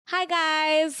Hi,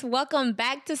 guys. Welcome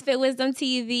back to Spit Wisdom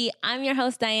TV. I'm your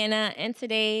host, Diana, and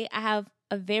today I have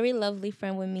a very lovely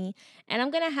friend with me, and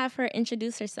I'm going to have her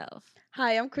introduce herself.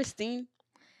 Hi, I'm Christine.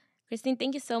 Christine,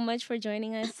 thank you so much for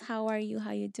joining us. How are you?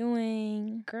 How you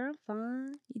doing? Girl,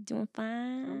 fine. You doing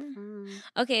fine? I'm fine.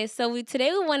 Okay, so today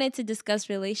we wanted to discuss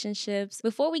relationships.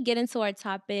 Before we get into our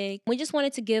topic, we just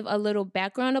wanted to give a little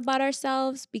background about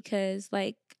ourselves because,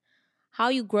 how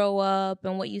you grow up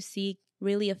and what you see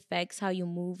really affects how you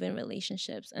move in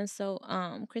relationships. And so,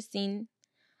 Christine,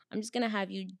 I'm just gonna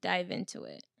have you dive into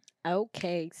it.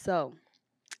 Okay, so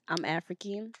I'm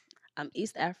African. I'm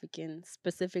East African.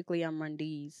 Specifically, I'm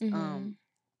Rwandese.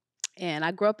 And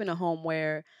I grew up in a home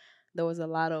where there was a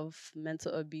lot of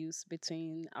mental abuse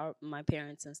between my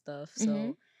parents and stuff.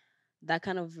 So that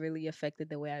kind of really affected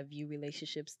the way I view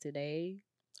relationships today.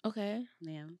 Okay.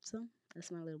 Yeah. So that's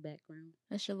my little background.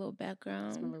 That's your little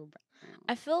background. That's my little background.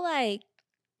 I feel like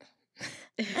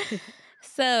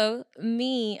so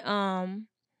me,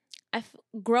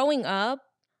 growing up,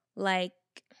 like,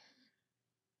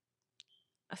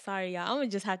 sorry y'all, I'm gonna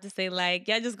just have to say like,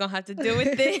 y'all just gonna have to deal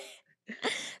with it.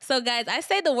 So guys, I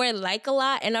say the word like a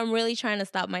lot, and I'm really trying to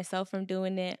stop myself from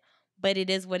doing it, but it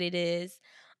is what it is.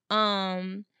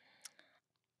 Of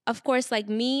course, like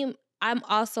me, I'm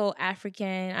also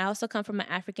African. I also come from an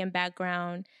African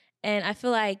background, and I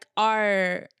feel like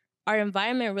our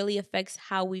environment really affects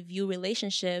how we view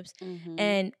relationships.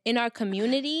 And in our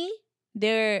community,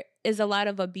 there is a lot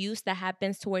of abuse that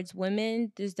happens towards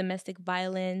women. There's domestic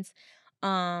violence.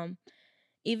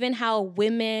 Even how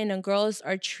women and girls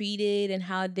are treated and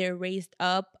how they're raised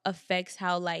up affects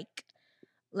how like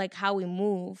how we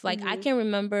move. Like I can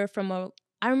remember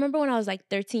I remember when I was like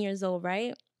 13 years old,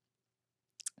 right?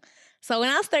 So when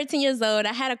I was 13 years old,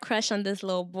 I had a crush on this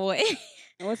little boy.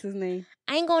 What's his name?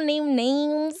 I ain't gonna name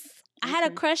names. I had a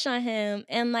Okay. crush on him,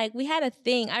 and like we had a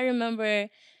thing. I remember,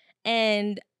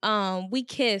 and we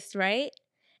kissed, right?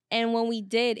 And when we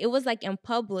did, it was like in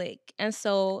public, and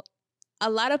so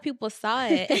a lot of people saw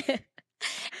it.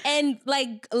 And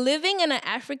like living in an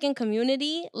African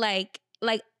community, like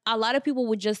a lot of people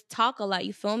would just talk a lot,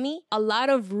 you feel me? A lot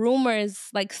of rumors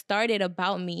like started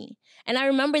about me. And I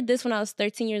remember this when I was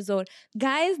 13 years old.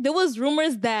 Guys, there was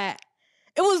rumors that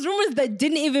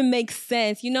didn't even make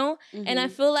sense, you know? And I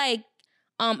feel like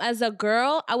as a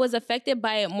girl, I was affected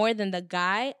by it more than the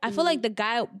guy. I feel like the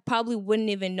guy probably wouldn't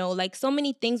even know. Like so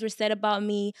many things were said about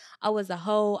me. I was a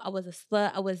hoe, I was a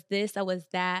slut, I was this, I was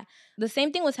that. The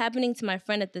same thing was happening to my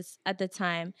friend at the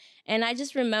time. And I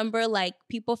just remember like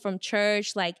people from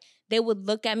church, like they would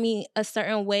look at me a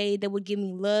certain way. They would give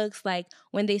me looks. Like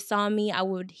when they saw me, I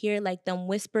would hear like them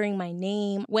whispering my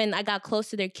name. When I got close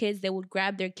to their kids, they would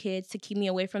grab their kids to keep me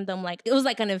away from them. Like it was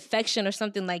like an infection or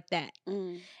something like that.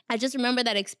 I just remember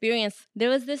that experience. There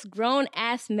was this grown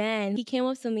ass man. He came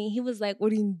up to me. He was like,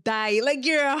 "What do you die? Like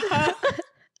you're a hoe."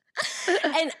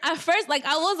 And at first, like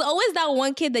I was always that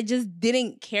one kid that just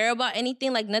didn't care about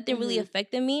anything. Like nothing really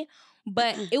affected me.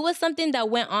 But it was something that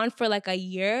went on for like a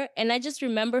year, and I just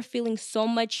remember feeling so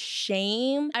much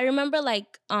shame. I remember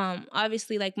like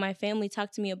obviously like my family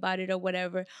talked to me about it or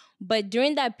whatever, but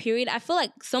during that period I feel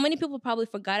like so many people probably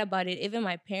forgot about it, even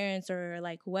my parents or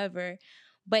like whoever.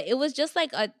 But it was just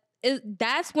like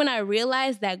that's when I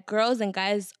realized that girls and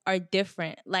guys are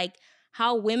different. Like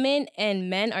how women and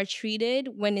men are treated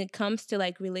when it comes to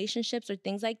like relationships or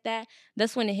things like that.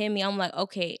 That's when it hit me. I'm like,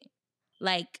 okay,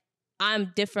 like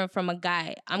I'm different from a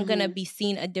guy. I'm gonna be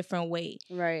seen a different way.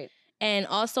 Right. And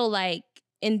also like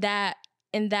in that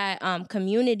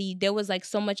community, there was like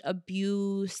so much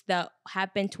abuse that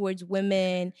happened towards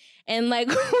women, and like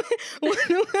Why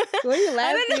are you laughing?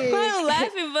 I don't know why I'm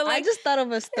laughing, but like I just thought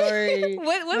of a story.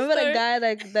 what Remember story? the guy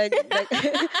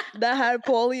that had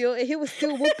polio and he would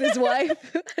still whoop his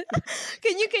wife?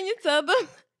 Can you tell them?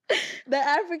 The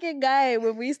African guy,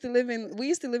 when we used to live in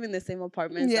the same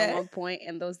apartments at one point,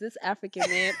 and there was this African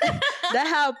man that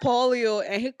had polio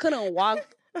and he couldn't walk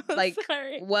like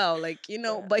Sorry. well, like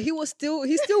but he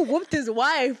still whooped his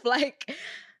wife, like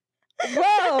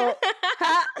bro,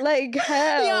 like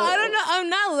hell. Yeah, I don't know. I'm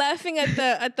not laughing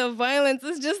at the violence.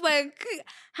 It's just like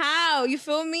how, you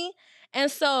feel me? And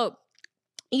so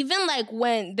even like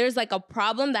when there's like a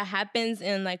problem that happens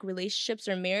in like relationships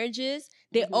or marriages,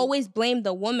 they always blame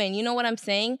the woman. You know what I'm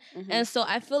saying? And so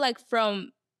I feel like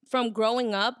from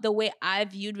growing up, the way I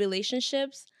viewed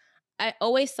relationships, I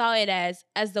always saw it as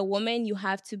the woman, you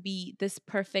have to be this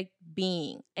perfect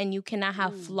being and you cannot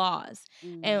have flaws.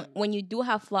 And when you do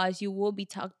have flaws, you will be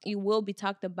talked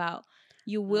about.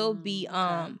 You will be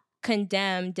Okay.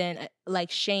 condemned and like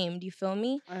shamed, you feel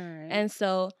me? All right. And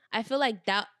so I feel like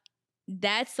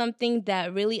that's something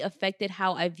that really affected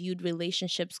how I viewed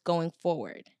relationships going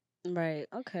forward. Right.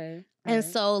 Okay. And Right.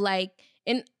 so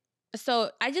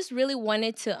so I just really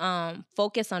wanted to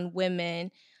focus on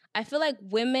women. I feel like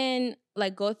women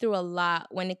like go through a lot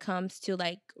when it comes to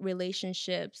like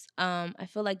relationships. I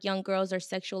feel like young girls are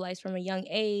sexualized from a young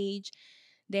age.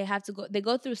 They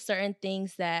go through certain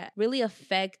things that really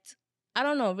affect, I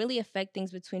don't know, really affect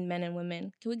things between men and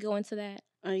women. Can we go into that?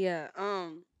 Yeah.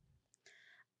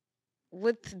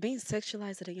 With being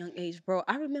sexualized at a young age, bro,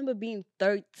 I remember being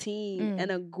 13 and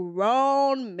a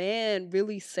grown man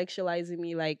really sexualizing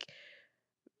me, like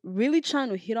really trying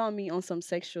to hit on me on some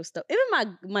sexual stuff.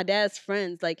 Even my dad's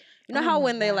friends, like, you know Oh how my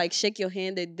when they God. like shake your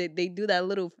hand, they do that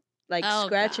little like Oh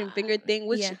scratching finger God. thing,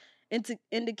 which Yeah.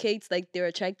 indicates like they're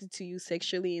attracted to you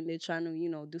sexually and they're trying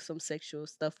to, do some sexual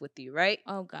stuff with you, right?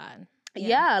 Oh God.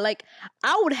 Yeah, like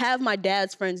I would have my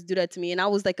dad's friends do that to me, and I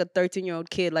was like a 13-year-old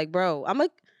kid. Like, bro, I'm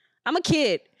a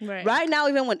kid. Right now,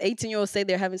 even when 18-year-olds say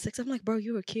they're having sex, I'm like, bro,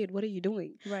 you're a kid. What are you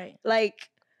doing? Right. Like,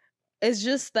 it's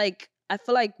just like I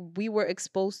feel like we were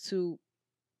exposed to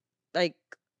like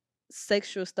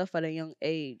sexual stuff at a young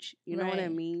age. You know what I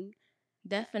Right. mean?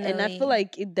 Definitely. And I feel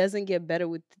like it doesn't get better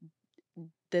with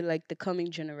the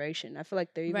coming generation. I feel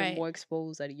like they're even Right. more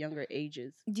exposed at younger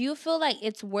ages. Do you feel like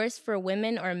it's worse for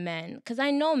women or men? Because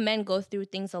I know men go through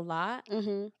things a lot.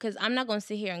 Because I'm not going to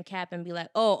sit here and cap and be like,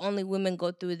 oh, only women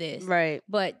go through this. Right.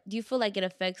 But do you feel like it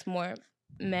affects more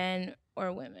men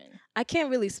or women? I can't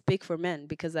really speak for men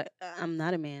because I'm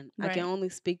not a man. I can Right. only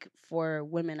speak for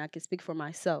women. I can speak for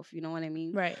myself. You know what I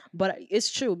mean? Right. But it's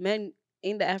true. Men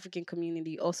in the African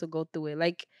community also go through it.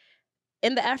 Like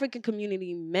in the African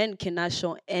community, men cannot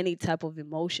show any type of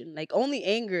emotion. Like only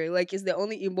anger, like is the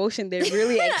only emotion they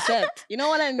really accept. You know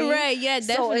what I mean? Right. Yeah. So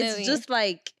Definitely. it's just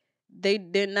like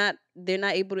they're not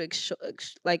able to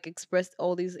like express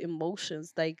all these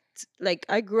emotions. Like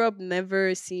I grew up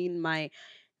never seeing my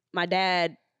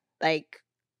dad like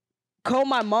call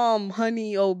my mom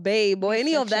honey or babe or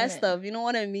any of that Affectionate. stuff. You know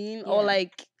what I mean? Or Yeah.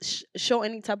 like show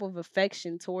any type of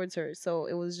affection towards her. So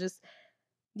it was just.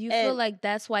 Do you feel like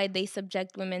that's why they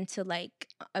subject women to like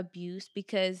abuse,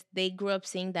 because they grew up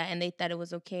seeing that and they thought it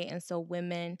was okay, and so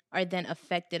women are then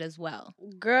affected as well?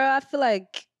 Girl, I feel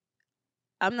like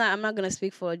I'm not gonna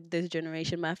speak for this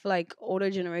generation, but I feel like older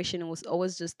generation was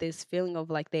always just this feeling of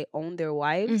like they own their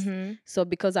wives. So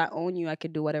because I own you, I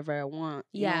can do whatever I want.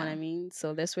 You know what I mean?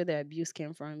 So that's where the abuse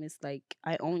came from. It's like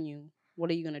I own you. What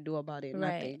are you gonna do about it?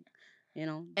 Right. Nothing. You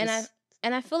know.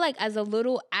 And I feel like as a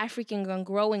little African girl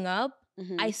growing up,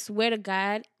 I swear to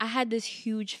God, I had this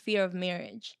huge fear of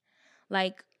marriage.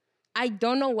 Like, I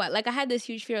don't know what. Like, I had this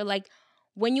huge fear. Like,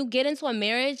 when you get into a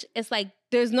marriage, it's like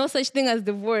there's no such thing as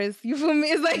divorce. You feel me?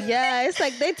 It's like yeah, it's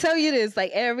like they tell you this.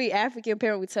 Like every African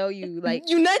parent would tell you, like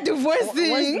you're not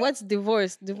divorcing. What's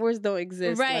divorce? Divorce don't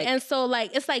exist. Right. Like, and so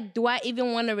like it's like, do I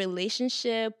even want a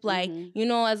relationship? Like,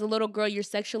 as a little girl, you're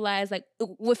sexualized. Like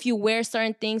if you wear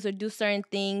certain things or do certain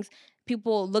things,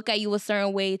 people look at you a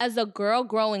certain way. As a girl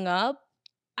growing up,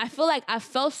 I feel like I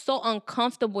felt so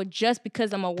uncomfortable just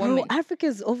because I'm a woman. Bro,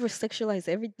 Africans over sexualize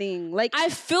everything. Like I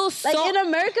feel so like in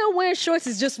America, wearing shorts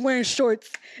is just wearing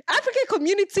shorts. African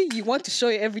community, you want to show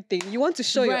you everything. You want to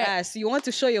show your ass. You want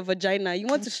to show your vagina. You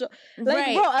want to show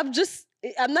like bro,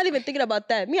 I'm not even thinking about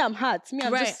that. Me, I'm hot. Me,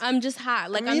 I'm just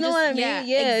hot. Like you know what I mean? Yeah,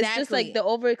 exactly. exactly. It's just like the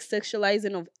over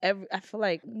sexualizing of every. I feel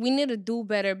like we need to do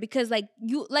better, because like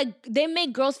they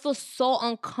make girls feel so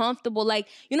uncomfortable. Like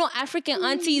African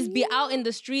aunties be out in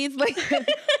the streets like. But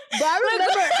I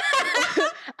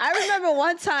remember, I remember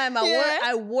one time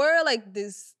I wore like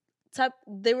this type.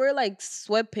 They were like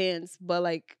sweatpants, but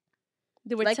like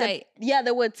they were tight.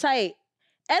 They were tight.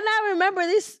 And I remember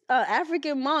this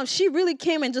African mom, she really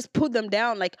came and just put them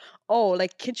down like, oh,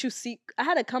 like, can't you see? I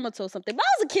had a comatose or something, but I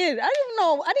was a kid. I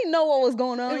didn't know what was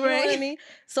going on. You know what I mean?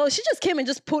 So she just came and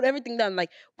just put everything down.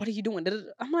 Like, what are you doing?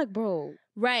 I'm like, bro.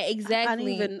 Right,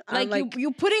 exactly. I'm like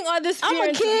you putting all this fear. I'm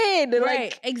a kid. Right,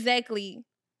 like, exactly.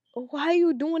 Why are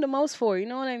you doing the most for? You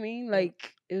know what I mean?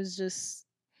 Like, it was just,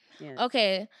 yeah.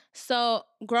 Okay, so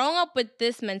growing up with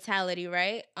this mentality,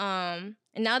 right?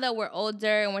 And now that we're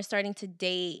older and we're starting to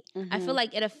date, I feel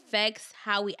like it affects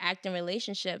how we act in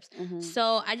relationships.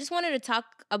 So I just wanted to talk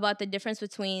about the difference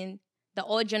between the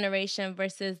old generation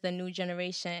versus the new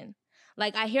generation.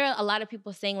 Like I hear a lot of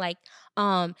people saying like,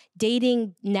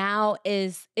 dating now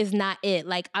is not it.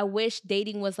 Like I wish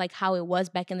dating was like how it was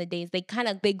back in the days.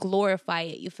 They glorify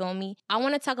it. You feel me? I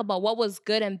want to talk about what was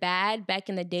good and bad back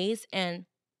in the days and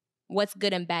what's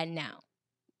good and bad now.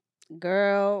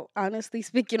 Girl, honestly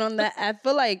speaking on that, I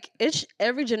feel like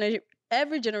every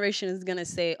every generation is gonna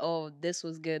say, "Oh, this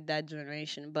was good that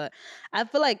generation," but I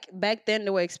feel like back then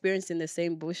they were experiencing the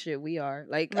same bullshit we are.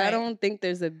 Like, I Right. don't think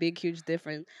there's a big, huge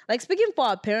difference. Like, speaking for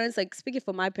our parents, like speaking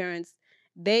for my parents,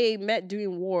 they met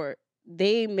during war.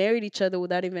 They married each other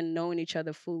without even knowing each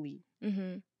other fully,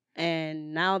 Mm-hmm.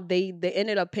 and now they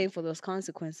ended up paying for those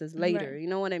consequences later. Right. You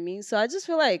know what I mean? So I just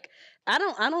feel like I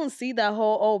don't see that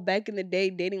whole, oh, back in the day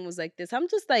dating was like this. I'm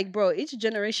just like, bro, each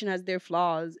generation has their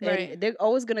flaws, and Right. they're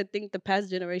always gonna think the past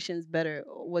generation is better,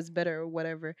 was better or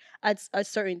whatever at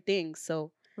certain things.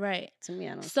 So Right. to me,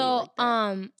 I don't see it So like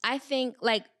that. I think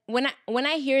like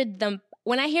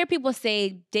when I hear people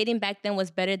say dating back then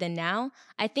was better than now,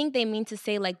 I think they mean to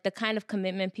say like the kind of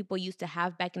commitment people used to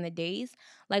have back in the days.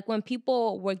 Like when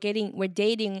people were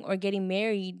dating or getting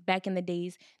married back in the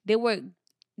days, they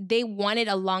wanted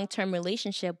a long-term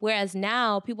relationship, whereas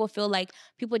now people feel like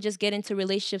people just get into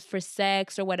relationships for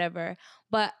sex or whatever.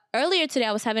 But earlier today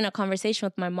I was having a conversation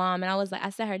with my mom, and I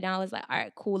sat her down. I was like, all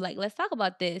right, cool, like let's talk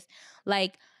about this.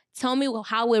 Like, tell me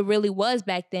how it really was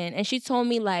back then. And she told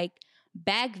me like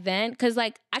back then, because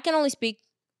like I can only speak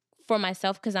for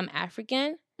myself because I'm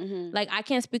African. Mm-hmm. Like I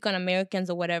can't speak on Americans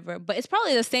or whatever, but it's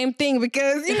probably the same thing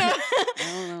because I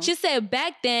don't know. she said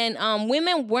back then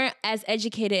women weren't as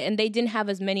educated and they didn't have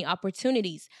as many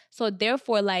opportunities. So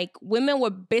therefore, like women were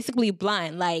basically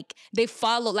blind. Like they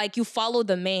follow, like you follow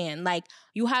the man. Like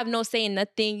you have no say in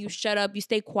nothing. You shut up. You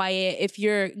stay quiet. If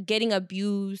you're getting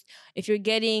abused, if you're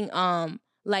getting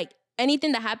like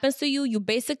anything that happens to you, you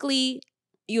basically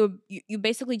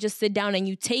just sit down and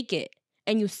you take it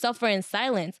and you suffer in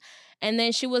silence. And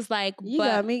then she was like, You but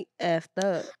got me effed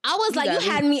up. I was like, you got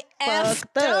had me effed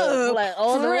fucked up, like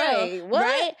all for the real, way. What?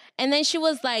 right? And then she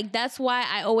was like, that's why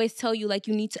I always tell you, like,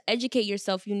 you need to educate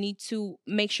yourself. You need to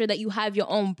make sure that you have your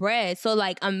own bread. So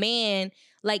like a man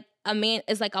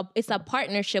is like it's a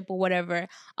partnership or whatever.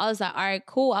 I was like, all right,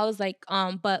 cool. I was like,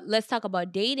 but let's talk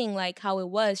about dating, like how it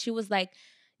was. She was like,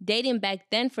 dating back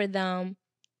then for them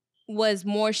was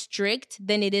more strict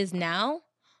than it is now.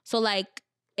 So like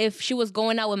if she was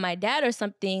going out with my dad or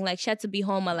something, like she had to be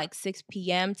home at like 6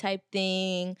 p.m. type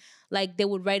thing. Like they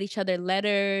would write each other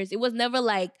letters. It was never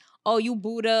like, oh, you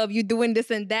boot up, you doing this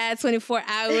and that 24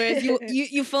 hours.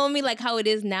 You feel me? Like how it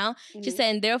is now. Mm-hmm. She said,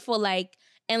 and therefore like,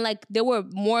 and like there were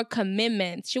more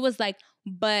commitments. She was like,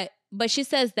 but she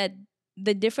says that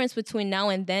the difference between now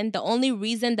and then, the only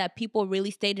reason that people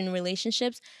really stayed in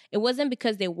relationships, it wasn't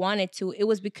because they wanted to. It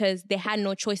was because they had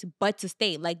no choice but to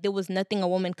stay. Like there was nothing a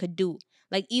woman could do.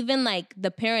 Like even like the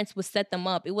parents would set them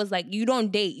up. It was like, you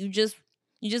don't date, you just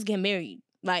get married.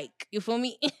 Like, you feel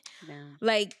me? Yeah.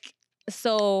 Like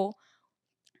so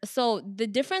the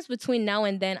difference between now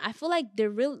and then, I feel like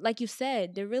like you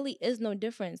said, there really is no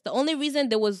difference. The only reason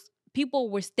people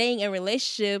were staying in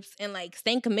relationships and like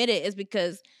staying committed is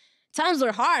because times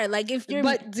were hard. Like if you're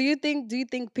But do you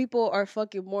think people are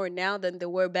fucking more now than they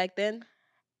were back then?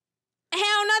 hell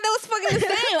no, that was fucking the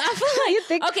same. I feel like You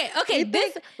think? okay, You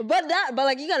this think, but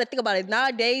like you gotta think about it.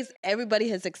 Nowadays, everybody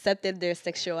has accepted their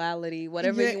sexuality,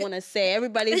 whatever you want to say.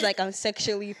 Everybody's like, I'm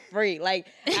sexually free. Like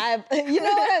you know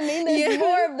what I mean? There's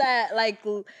more of that. Like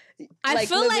I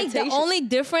feel like the limitation. only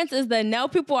difference is that now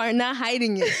people are not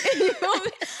hiding it. You feel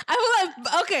me? I feel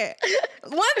like okay.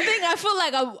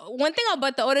 One thing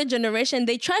about the older generation,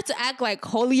 they try to act like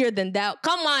holier than thou.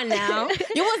 Come on now,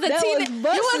 you was a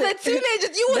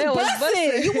teenager. You was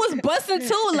busting. You was busting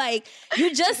too. Like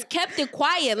you just kept it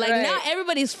quiet. Like Right. now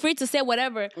everybody's free to say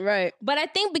whatever. Right. But I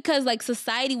think because like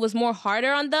society was more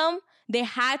harder on them, they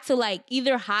had to like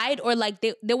either hide or like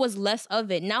there was less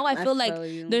of it. Now I feel like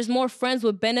there's more friends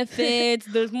with benefits.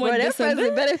 There's more. Bro, their friends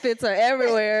with benefits are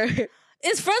everywhere.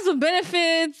 It's friends with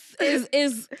benefits.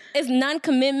 Is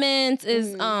non-commitment.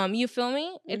 Is you feel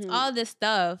me? It's all this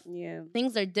stuff. Yeah.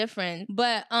 Things are different.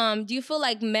 But do you feel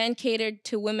like men catered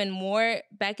to women more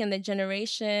back in the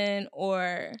generation,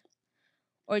 or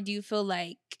do you feel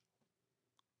like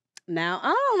Now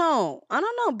I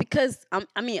don't know because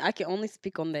I mean I can only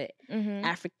speak on the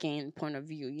African point of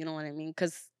view. You know what I mean?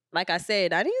 Because like I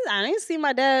said, I didn't see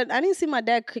my dad. I didn't see my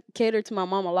dad cater to my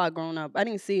mom a lot growing up. I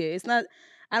didn't see it. It's not.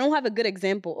 I don't have a good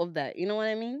example of that. You know what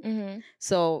I mean?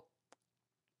 So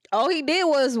all he did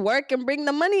was work and bring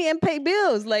the money and pay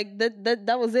bills. Like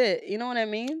that was it. You know what I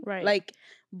mean? Right. Like,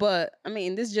 but I mean,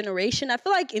 in this generation, I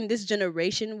feel like in this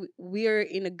generation, we're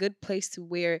in a good place to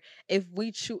where if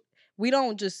we choose, we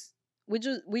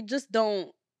just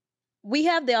don't. We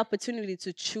have the opportunity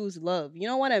to choose love. You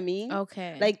know what I mean?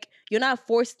 Okay. Like you're not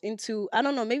forced into. I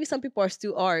don't know. Maybe some people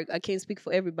are. I can't speak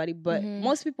for everybody, but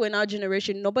most people in our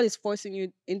generation, nobody's forcing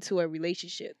you into a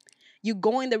relationship. you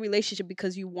go in the relationship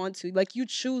because you want to. Like you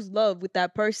choose love with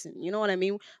that person. You know what I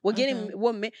mean? We're getting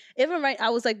even right. I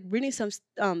was like reading some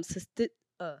statistic.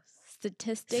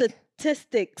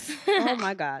 statistics. Oh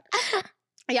my god.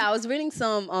 Yeah, I was reading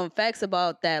some facts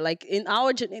about that. Like in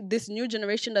our this new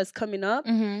generation that's coming up,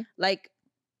 like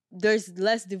there's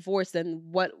less divorce than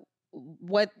what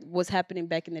was happening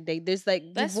back in the day. There's like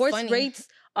That's divorce funny. rates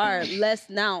are less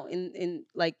now in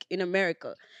like in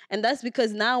America. And that's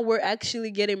because now we're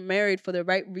actually getting married for the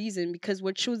right reason, because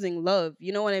we're choosing love.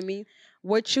 You know what I mean?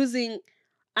 We're choosing,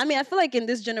 I mean, I feel like in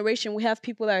this generation we have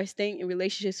people that are staying in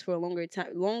relationships for a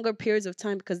longer periods of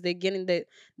time, because they're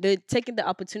taking the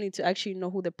opportunity to actually know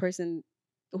who the person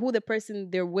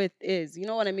they're with is. You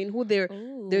know what I mean? Who they're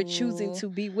choosing to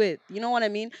be with. You know what I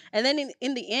mean? And then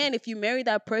in the end, if you marry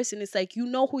that person, it's like you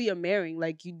know who you're marrying.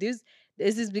 Like this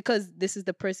is because this is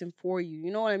the person for you.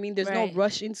 You know what I mean? There's no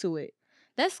rush into it.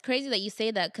 That's crazy that you say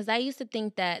that, because I used to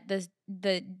think that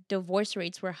the divorce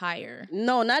rates were higher.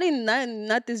 No,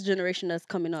 not this generation that's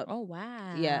coming up. Oh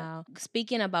wow. Yeah.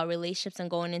 Speaking about relationships and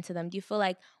going into them, do you feel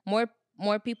like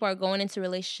more people are going into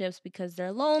relationships because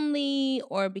they're lonely,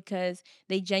 or because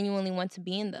they genuinely want to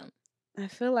be in them? I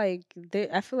feel like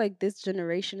this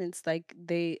generation, it's like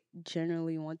they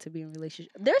generally want to be in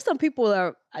relationship. There's some people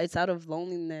that it's out of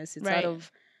loneliness. It's out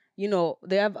of,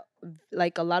 they have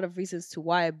like a lot of reasons to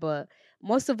why, but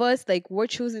most of us, like, we're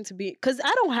choosing to be, because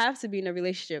I don't have to be in a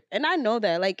relationship, and I know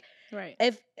that, like,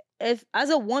 if as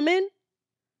a woman,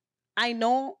 I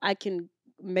know I can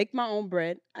make my own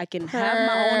bread. I can have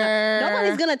my own.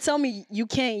 Nobody's gonna tell me you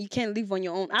can't live on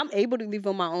your own. I'm able to live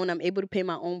on my own. I'm able to pay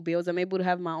my own bills. I'm able to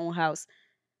have my own house.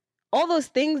 All those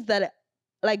things that,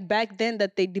 like, back then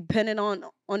that they depended on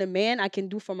a man, I can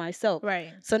do for myself.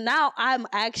 Right. So now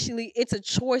it's a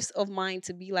choice of mine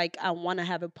to be like, I want to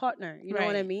have a partner. You know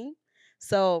what I mean?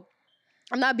 So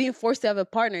I'm not being forced to have a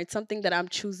partner. It's something that I'm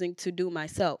choosing to do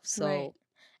myself. So,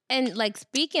 and like,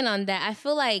 speaking on that, I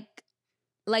feel like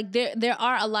there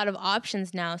are a lot of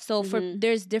options now. So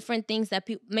there's different things that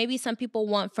maybe some people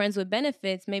want friends with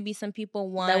benefits. Maybe some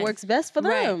people want that works best for them.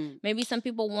 Right. Maybe some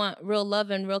people want real love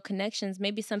and real connections.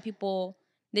 Maybe some people,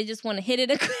 they just want to hit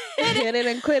it and quit it. Hit it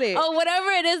and quit it. Or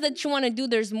whatever it is that you want to do,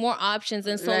 there's more options.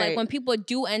 And so like when people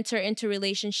do enter into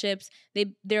relationships,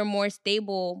 they're more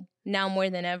stable now more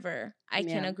than ever. I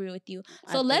can agree with you.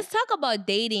 So let's talk about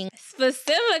dating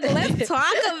specifically. Let's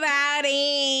talk about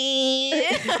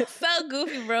it. So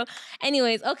goofy, bro.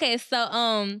 Anyways, okay,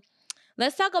 so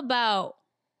let's talk about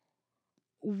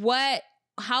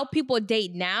how people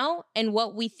date now and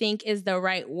what we think is the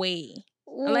right way.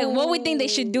 Like what we think they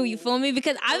should do, you feel me?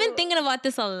 Because I've been thinking about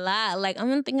this a lot. Like I've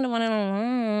been thinking about it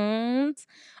a lot.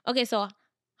 Okay, so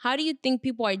how do you think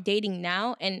people are dating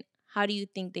now, and how do you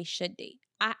think they should date?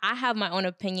 I have my own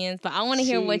opinions, but I want to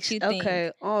hear what you think.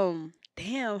 Okay,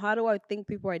 damn, how do I think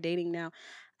people are dating now?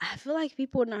 I feel like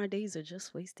people nowadays are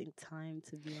just wasting time,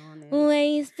 to be honest.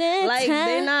 Wasting like, time.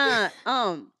 They're not,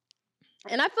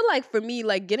 and I feel like for me,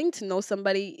 like, getting to know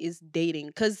somebody is dating,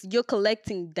 because you're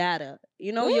collecting data.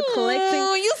 You know, you're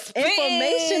collecting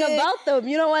information about them.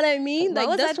 You know what I mean?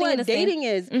 Like, that's what dating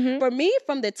is. Mm-hmm. For me,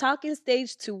 from the talking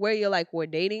stage to where you're like, we're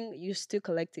dating, you're still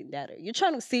collecting data. You're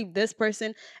trying to see if this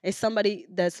person is somebody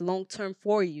that's long-term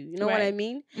for you. You know what I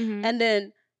mean? Mm-hmm. And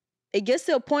then it gets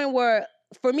to a point where,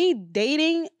 for me,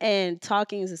 dating and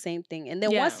talking is the same thing. And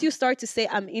then once you start to say,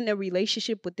 I'm in a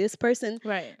relationship with this person,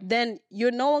 then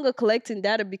you're no longer collecting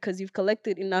data, because you've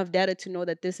collected enough data to know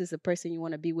that this is a person you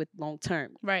want to be with long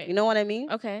term. Right. You know what I mean?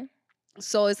 Okay.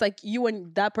 So it's like you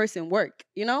and that person work,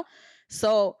 you know?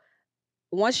 So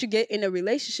once you get in a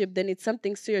relationship, then it's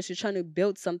something serious. You're trying to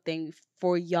build something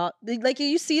for y'all. Like,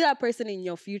 you see that person in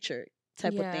your future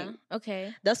type of thing.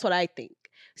 Okay. That's what I think.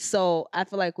 So I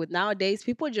feel like with nowadays,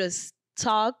 people just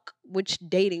talk, which is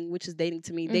dating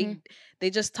to me. Mm-hmm. They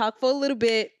just talk for a little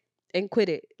bit and quit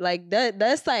it. Like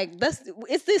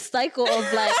it's this cycle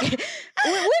of like we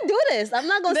do this. I'm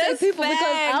not gonna say people, because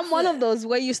I'm one of those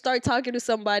where you start talking to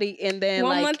somebody and then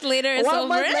one month later it's over. 1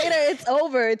 month later it's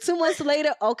over. 2 months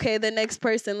later, okay, the next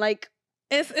person. Like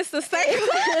it's the cycle.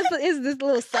 it's this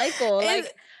little cycle.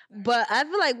 Like, but I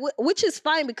feel like, which is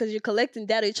fine, because you're collecting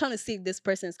data. You're trying to see if this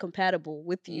person is compatible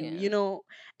with you, you know?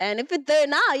 And if they're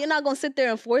not, you're not going to sit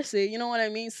there and force it. You know what I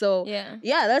mean? So,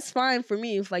 yeah, that's fine for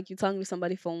me. If, like, you're talking to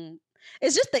somebody from...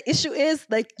 It's just the issue is,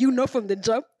 like, you know from the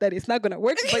jump that it's not going to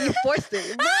work, but you forced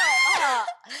it.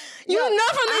 You know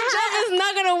from the jump it's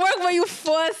not gonna work, but you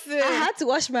force it. I had to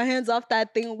wash my hands off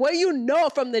that thing. Well, you know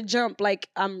from the jump, like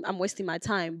I'm wasting my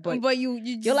time, but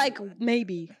you're like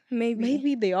maybe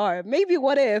they are. Maybe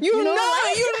what if you know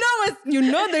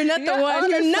they're not the one.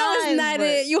 You know it's not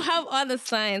it. You have all the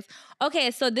signs.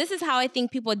 Okay, so this is how I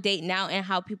think people date now and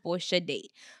how people should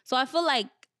date. So I feel like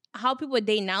how people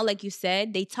date now, like you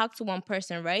said, they talk to one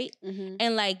person, right? Mm-hmm.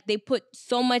 And like they put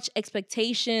so much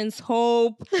expectations,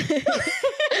 hope.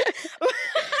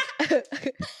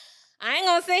 I ain't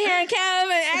gonna sit here and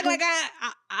act like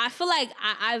I feel like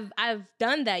I've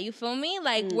done that. You feel me?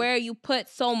 Like where you put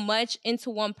so much into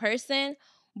one person,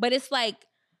 but it's like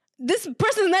this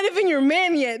person's not even your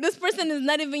man yet. This person is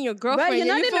not even your girlfriend. Right, you're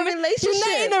not in a relationship.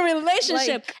 You're not in a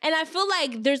relationship. Like, and I feel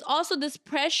like there's also this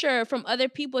pressure from other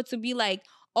people to be like,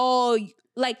 oh,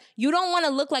 like you don't want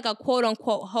to look like a quote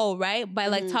unquote hoe, right? By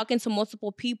like talking to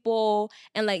multiple people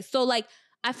and like, so like,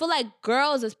 I feel like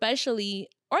girls especially,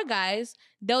 or guys,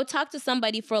 they'll talk to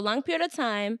somebody for a long period of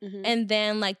time and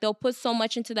then like they'll put so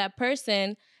much into that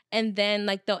person and then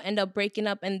like they'll end up breaking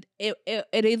up and it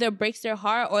either breaks their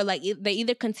heart or like they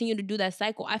either continue to do that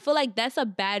cycle. I feel like that's a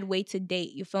bad way to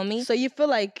date. You feel me? So you feel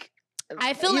like...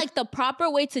 I feel like the proper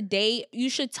way to date, you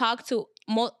should talk to...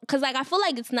 Because like I feel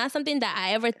like it's not something that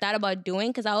I ever thought about doing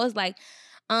because I was like...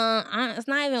 it's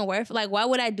not even worth like why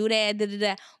would I do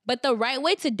that? But the right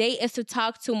way to date is to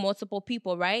talk to multiple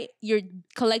people, right? You're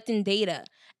collecting data,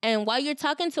 and while you're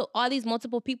talking to all these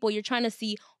multiple people, you're trying to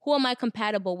see who am I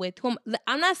compatible with.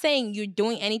 I'm not saying you're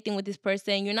doing anything with this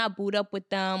person, you're not booed up with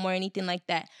them or anything like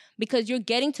that, because you're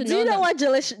getting to know. Do you know them. what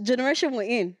generation we're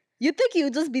in? You think you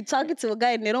would just be talking to a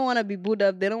guy and they don't want to be booed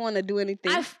up, they don't want to do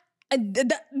anything.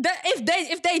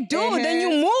 If they do, then you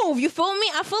move. You feel me?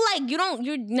 I feel like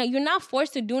you're not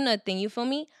forced to do nothing. You feel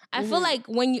me? I feel like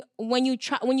when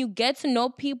you get to know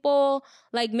people,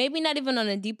 like maybe not even on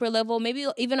a deeper level, maybe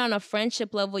even on a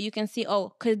friendship level, you can see,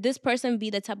 oh, could this person be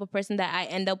the type of person that I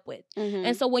end up with?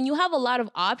 And so when you have a lot of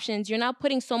options, you're not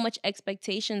putting so much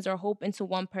expectations or hope into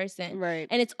one person. Right.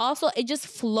 And it just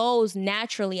flows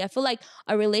naturally. I feel like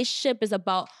a relationship is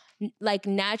about like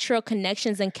natural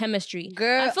connections and chemistry.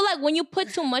 Girl. I feel like when you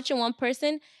put too much in one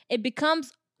person, it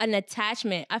becomes an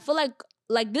attachment. I feel like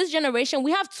this generation,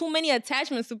 we have too many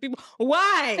attachments to people.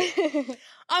 Why?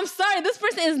 I'm sorry, this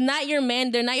person is not your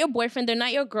man. They're not your boyfriend. They're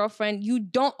not your girlfriend. You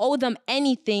don't owe them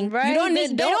anything. Right? You don't they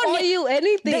don't owe you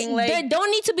anything. They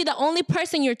don't need to be the only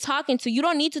person you're talking to. You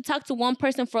don't need to talk to one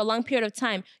person for a long period of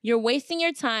time. You're wasting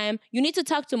your time. You need to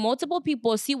talk to multiple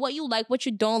people, see what you like, what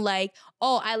you don't like.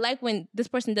 Oh, I like when this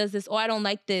person does this. Oh, I don't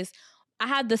like this. I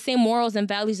have the same morals and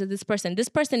values as this person. This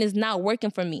person is not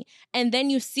working for me. And then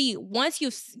you see, once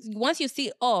you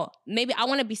see, oh, maybe I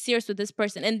want to be serious with this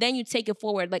person. And then you take it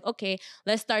forward. Like, okay,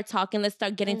 let's start talking. Let's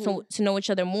start getting to know each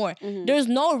other more. There's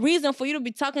no reason for you to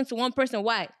be talking to one person.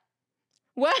 Why?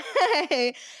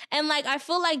 And like, I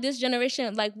feel like this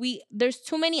generation, like there's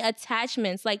too many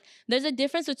attachments. Like there's a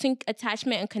difference between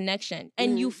attachment and connection.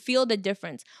 And you feel the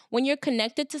difference. When you're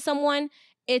connected to someone,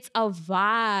 it's a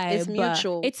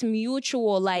vibe. It's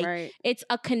mutual. Like it's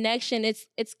a connection. It's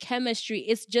chemistry.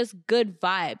 It's just good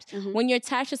vibes. When you're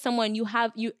attached to someone,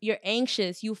 you're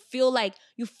anxious. You feel like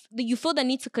you feel the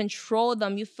need to control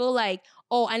them. You feel like,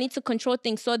 oh, I need to control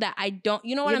things so that I don't.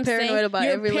 You know what I'm saying? You're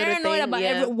paranoid about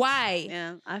every why.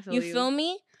 Yeah, I feel you. You feel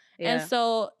me? Yeah. And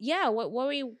so, yeah, what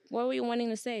were you wanting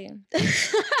to say?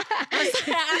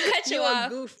 I cut you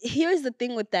off. Here's the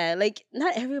thing with that. Like,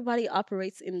 not everybody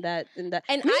operates in that. And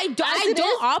I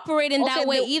don't operate in that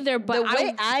way either. But the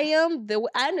way I am,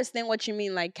 I understand what you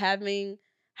mean. Like having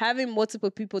multiple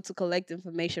people to collect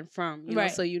information from, you know,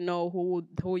 so you know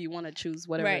who you want to choose,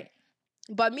 whatever. Right.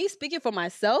 But me speaking for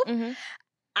myself,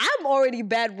 I'm already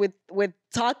bad with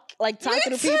talking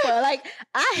to people. Like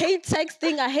I hate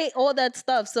texting. I hate all that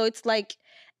stuff. So it's like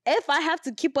if I have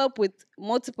to keep up with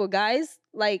multiple guys,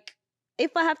 like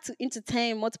if I have to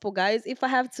entertain multiple guys,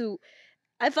 I'm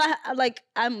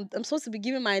supposed to be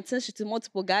giving my attention to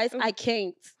multiple guys, I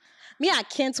can't. I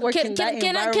can't work in that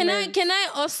environment. Can I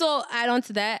also add on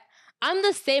to that? I'm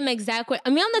the same exact way. I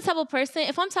mean, I'm the type of person,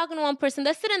 if I'm talking to one person,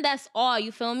 that's it and that's all.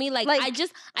 You feel me? Like I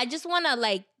just want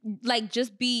to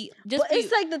just be.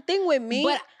 It's like the thing with me.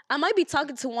 But I might be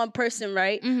talking to one person,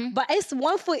 right? But it's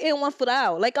 1 foot in, 1 foot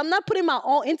out. Like I'm not putting my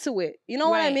all into it. You know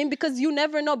what I mean? Because you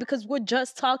never know. Because we're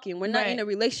just talking. We're not in a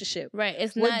relationship. Right.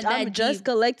 It's not that I'm just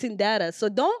collecting data. So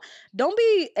don't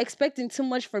be expecting too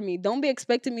much from me. Don't be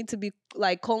expecting me to be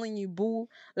like calling you boo.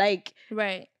 Like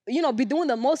be doing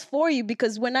the most for you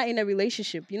because we're not in a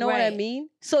relationship. You know what I mean?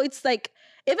 So it's like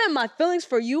even my feelings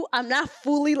for you, I'm not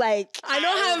fully like I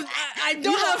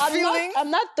don't have feelings.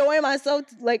 I'm not throwing myself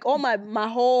like all my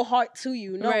whole heart to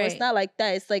you. No, it's Right. not like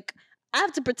that. It's like I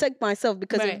have to protect myself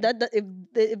because Right.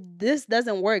 if this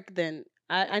doesn't work, then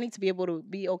I need to be able to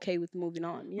be okay with moving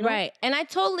on. You know? Right. And I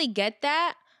totally get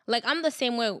that. Like, I'm the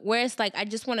same way where it's like, I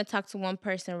just want to talk to one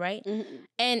person, right? Mm-hmm.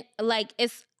 And like,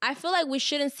 I feel like we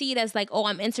shouldn't see it as like, oh,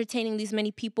 I'm entertaining these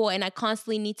many people and I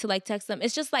constantly need to like text them.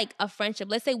 It's just like a friendship.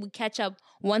 Let's say we catch up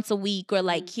once a week or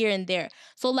like here and there.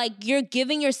 So like, you're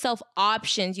giving yourself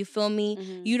options, you feel me?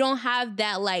 Mm-hmm. You don't have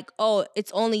that like, oh,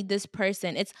 it's only this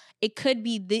person. It could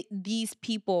be these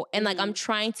people. And like, I'm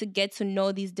trying to get to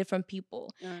know these different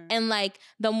people. And like,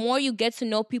 the more you get to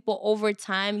know people over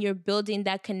time, you're building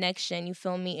that connection, you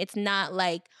feel me? It's not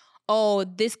like, oh,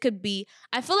 this could be.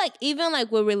 I feel like even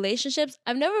like with relationships,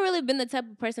 I've never really been the type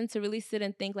of person to really sit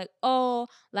and think like, oh,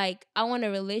 like I want a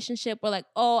relationship, or like,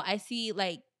 oh, I see,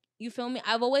 like, you feel me?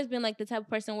 I've always been like the type of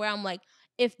person where I'm like,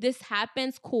 if this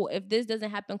happens, cool. If this doesn't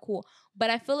happen, cool.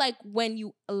 But I feel like when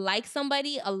you like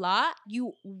somebody a lot,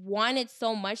 you want it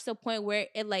so much to the point where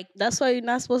it like. That's why you're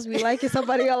not supposed to be liking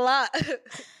somebody a lot.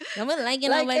 I'm not liking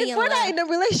like, nobody if a we're lot. not in a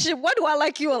relationship, why do I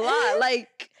like you a lot?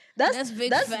 Like. That's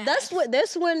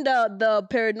when the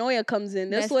paranoia comes in.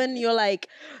 That's when you're like,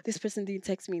 this person didn't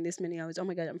text me in this many hours. Oh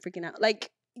my god, I'm freaking out.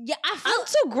 Like, yeah, I'm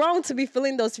too grown to be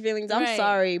feeling those feelings. I'm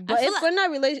sorry, but if we're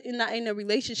not in a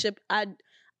relationship, I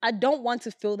don't want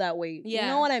to feel that way. Yeah. You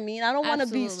know what I mean? I don't want to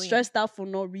be stressed out for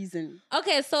no reason.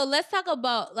 Okay, so let's talk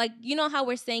about, like, you know how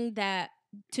we're saying that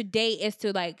today is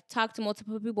to like talk to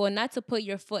multiple people and not to put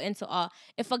your foot into all.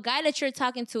 If a guy that you're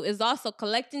talking to is also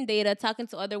collecting data, talking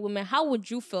to other women, how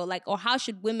would you feel? Like, or how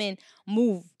should women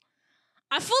move?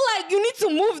 I feel like you need to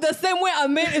move the same way a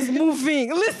man is moving.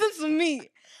 Listen to me.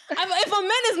 If a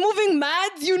man is moving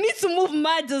mad, you need to move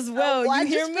mad as well. You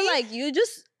hear me? Feel like you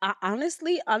just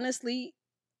honestly,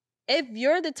 if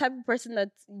you're the type of person that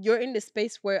you're in the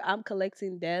space where I'm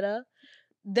collecting data,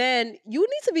 then you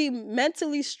need to be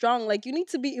mentally strong. Like, you need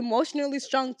to be emotionally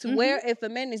strong to where if a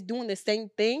man is doing the same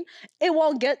thing, it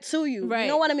won't get to you. Right. You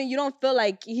know what I mean? You don't feel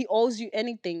like he owes you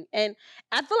anything. And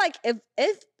I feel like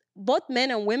if both men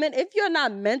and women, if you're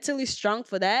not mentally strong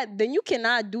for that, then you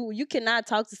cannot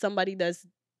talk to somebody that's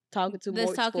talking to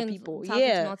multiple people.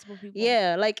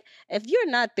 Yeah, like if you're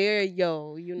not there,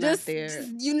 you're not there.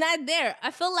 You're not there.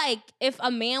 I feel like if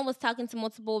a man was talking to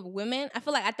multiple women, I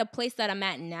feel like at the place that I'm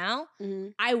at now,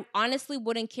 I honestly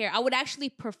wouldn't care. I would actually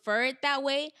prefer it that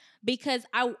way because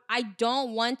I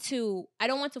don't want to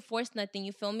force nothing,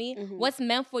 you feel me? What's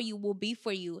meant for you will be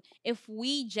for you. If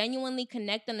we genuinely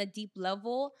connect on a deep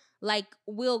level, like,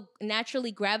 we'll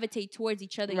naturally gravitate towards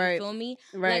each other, you feel me?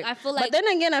 Right. Like, I feel like. But then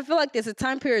again, I feel like there's a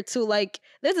time period too. Like,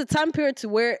 there's a time period to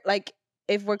where, like,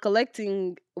 if we're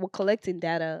collecting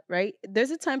data, right?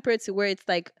 There's a time period to where it's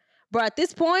like, bro, at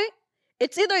this point,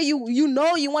 it's either you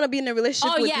want to be in a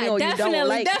relationship with me or you don't.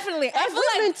 Like, definitely. If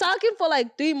we've been talking for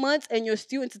like 3 months and you're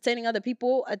still entertaining other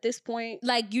people at this point,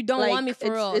 like, you don't want me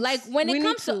for real. Like, when it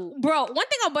comes to bro, one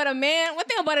thing about a man, one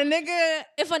thing about a nigga,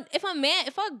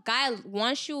 if a guy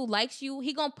wants you, likes you,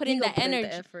 he gonna put in the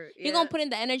energy. He gonna put in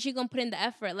the energy. He gonna put in the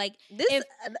effort. Like, this,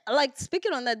 like,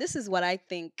 speaking on that, this is what I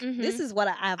think. This is what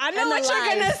I know analyzed. What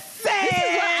you're gonna say. This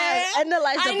is what I've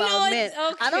analyzed about men.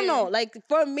 Okay. I don't know. Like,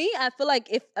 for me, I feel like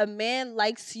if a man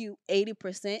likes you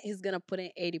 80%, he's gonna put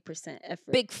in 80%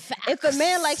 effort. Big facts. If a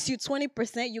man likes you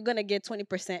 20%, you're gonna get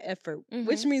 20% effort,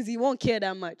 which means he won't care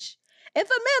that much. If a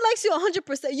man likes you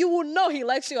 100%, you will know he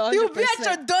likes you 100%. He'll be at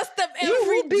your doorstep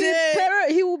every day.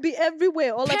 He will be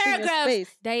everywhere, all up in your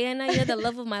space. Diana, you're the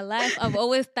love of my life. I've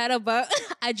always thought about.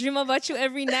 I dream about you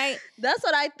every night. That's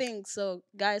what I think. So,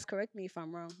 guys, correct me if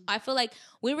I'm wrong. I feel like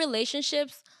with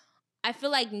relationships, I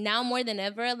feel like now more than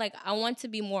ever, like, I want to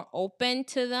be more open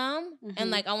to them.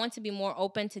 And like, I want to be more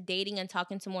open to dating and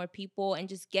talking to more people and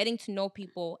just getting to know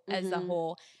people as a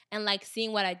whole. And like,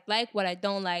 seeing what I like, what I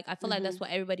don't like. I feel like that's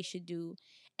what everybody should do.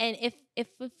 And if it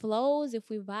flows, if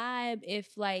we vibe,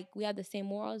 if like we have the same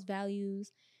morals,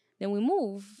 values, then we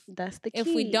move. That's the key. If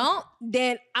we don't,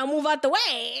 then I move out the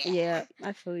way. Yeah,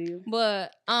 I feel you.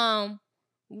 But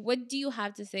what do you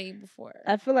have to say before?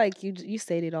 I feel like you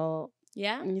said it all.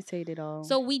 Yeah? You said it all.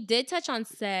 So we did touch on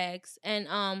sex, and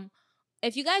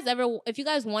if you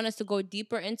guys want us to go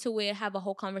deeper into it, have a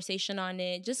whole conversation on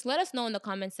it, just let us know in the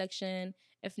comment section.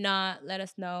 If not, let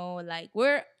us know. Like,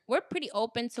 we're pretty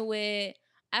open to it.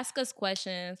 Ask us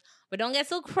questions, but don't get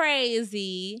so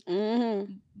crazy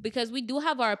because we do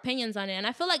have our opinions on it. And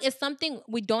I feel like it's something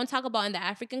we don't talk about in the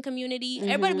African community.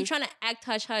 Everybody be trying to act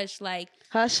hush hush, like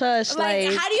hush hush, like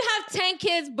how do you have 10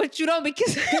 kids, but you don't be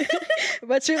kissing.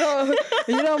 But you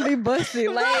don't be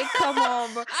busting. Like, come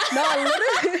on, bro. No,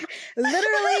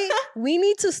 literally, we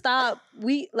need to stop.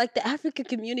 Like, the African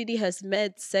community has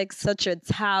made sex such a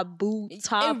taboo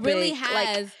topic. It really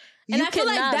has. Like, and I feel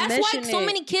like that's why so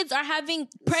many kids are having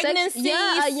pregnancies.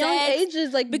 At young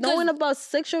ages, like knowing about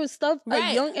sexual stuff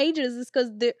at young ages is because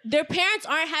their parents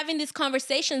aren't having these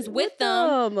conversations with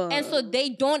them. And so they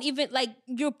don't even, like,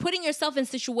 you're putting yourself in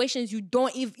situations you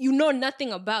know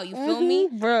nothing about. You feel me?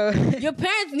 Bro. Your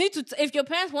parents need to, if your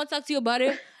parents want to talk to you about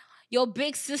it, your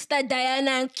big sister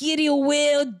Diana and Kitty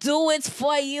will do it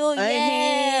for you.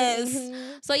 Yes.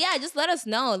 So yeah, just let us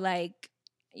know. Like,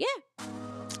 yeah.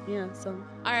 Yeah, so.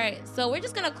 All right, so we're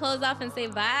just going to close off and say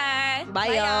bye.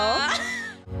 Bye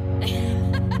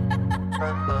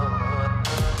y'all.